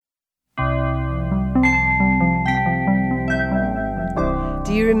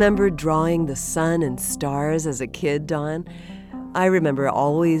Do you remember drawing the sun and stars as a kid, Dawn? I remember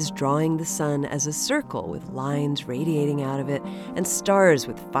always drawing the sun as a circle with lines radiating out of it and stars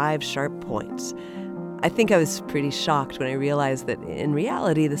with 5 sharp points. I think I was pretty shocked when I realized that in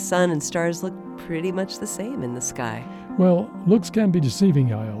reality the sun and stars look pretty much the same in the sky. Well, looks can be deceiving,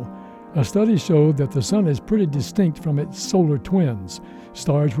 Yael. A study showed that the sun is pretty distinct from its solar twins,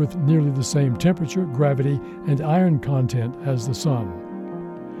 stars with nearly the same temperature, gravity, and iron content as the sun.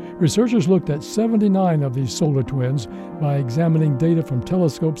 Researchers looked at 79 of these solar twins by examining data from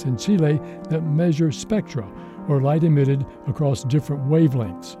telescopes in Chile that measure spectra, or light emitted across different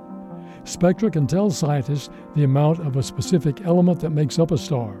wavelengths. Spectra can tell scientists the amount of a specific element that makes up a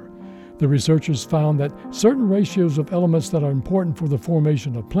star. The researchers found that certain ratios of elements that are important for the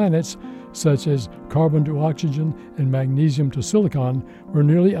formation of planets, such as carbon to oxygen and magnesium to silicon, were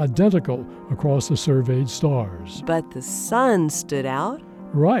nearly identical across the surveyed stars. But the sun stood out?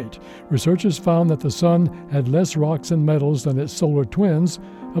 Right. Researchers found that the sun had less rocks and metals than its solar twins,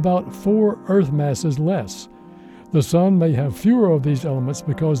 about 4 Earth masses less. The sun may have fewer of these elements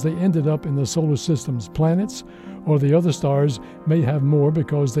because they ended up in the solar system's planets, or the other stars may have more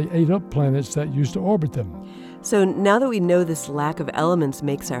because they ate up planets that used to orbit them. So now that we know this lack of elements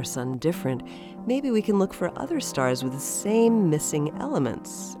makes our sun different, maybe we can look for other stars with the same missing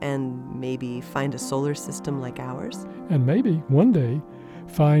elements and maybe find a solar system like ours? And maybe, one day,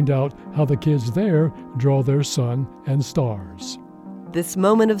 find out how the kids there draw their sun and stars. This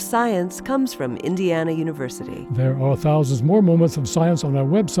moment of science comes from Indiana University. There are thousands more moments of science on our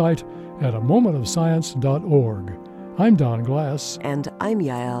website at amomentofscience.org. I'm Don Glass. And I'm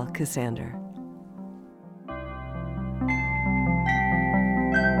Yael Cassander.